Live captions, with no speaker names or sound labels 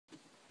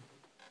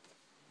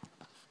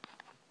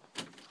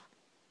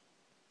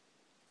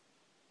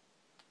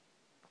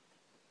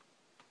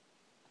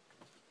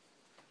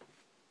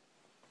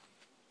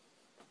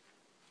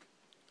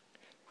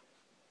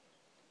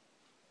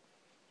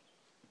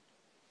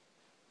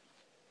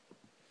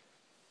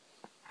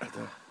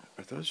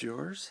those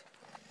yours?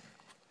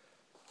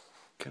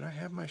 Can I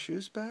have my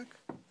shoes back?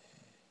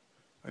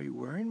 Are you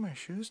wearing my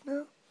shoes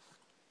now?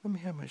 Let me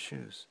have my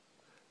shoes.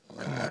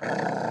 Come on.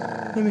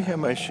 Let me have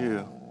my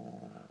shoe.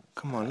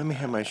 Come on, let me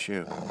have my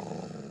shoe.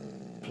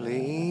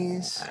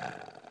 Please?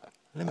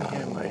 Let me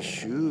have my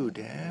shoe,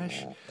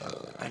 Dash.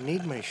 I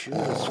need my shoes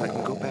so I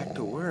can go back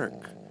to work.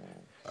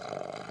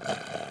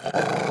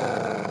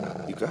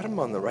 You got them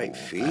on the right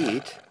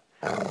feet.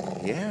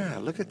 Yeah,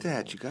 look at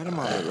that. You got him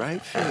on the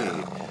right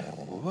feet.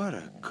 What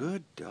a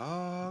good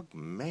dog,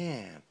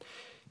 man.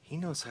 He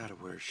knows how to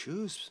wear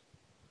shoes.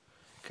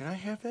 Can I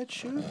have that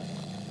shoe?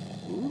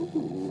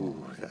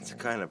 Ooh, that's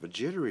kind of a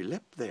jittery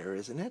lip there,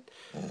 isn't it?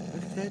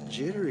 Look at that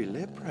jittery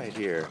lip right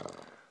here.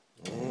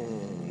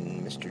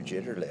 Mr.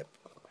 Jitterlip.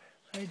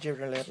 Hi,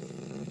 Jitterlip.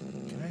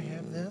 Can I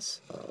have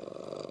this?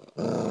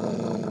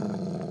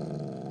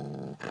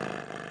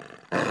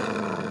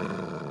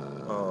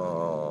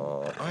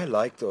 Oh, I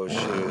like those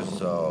shoes,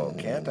 so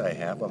can't I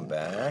have them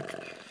back?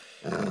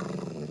 Can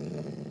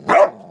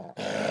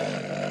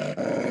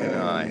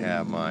I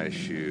have my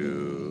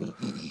shoe?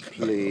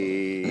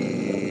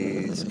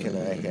 Please, can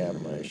I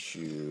have my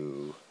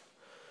shoe?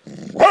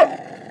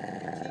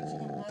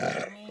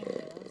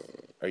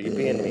 Are you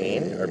being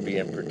mean or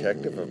being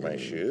protective of my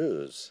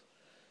shoes?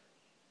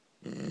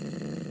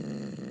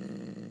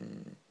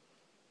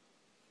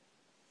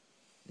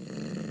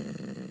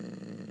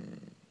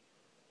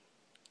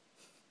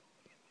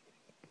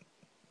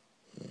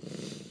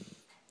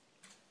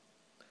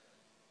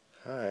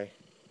 Hi,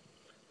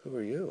 who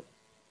are you?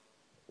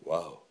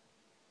 Whoa.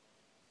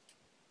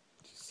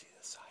 Do you see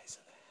the size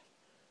of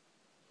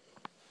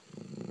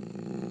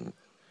that?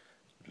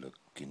 Look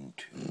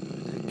into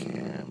the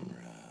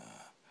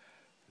camera.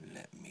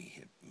 Let me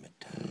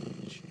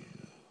hypnotize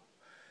you.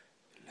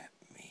 Let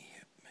me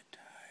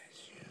hypnotize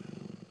you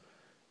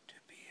to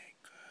be a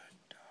good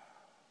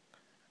dog.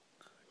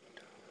 Good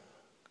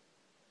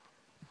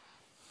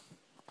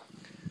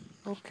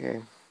dog. Okay.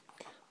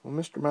 Well,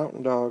 Mr.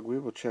 Mountain Dog, we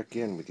will check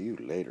in with you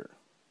later.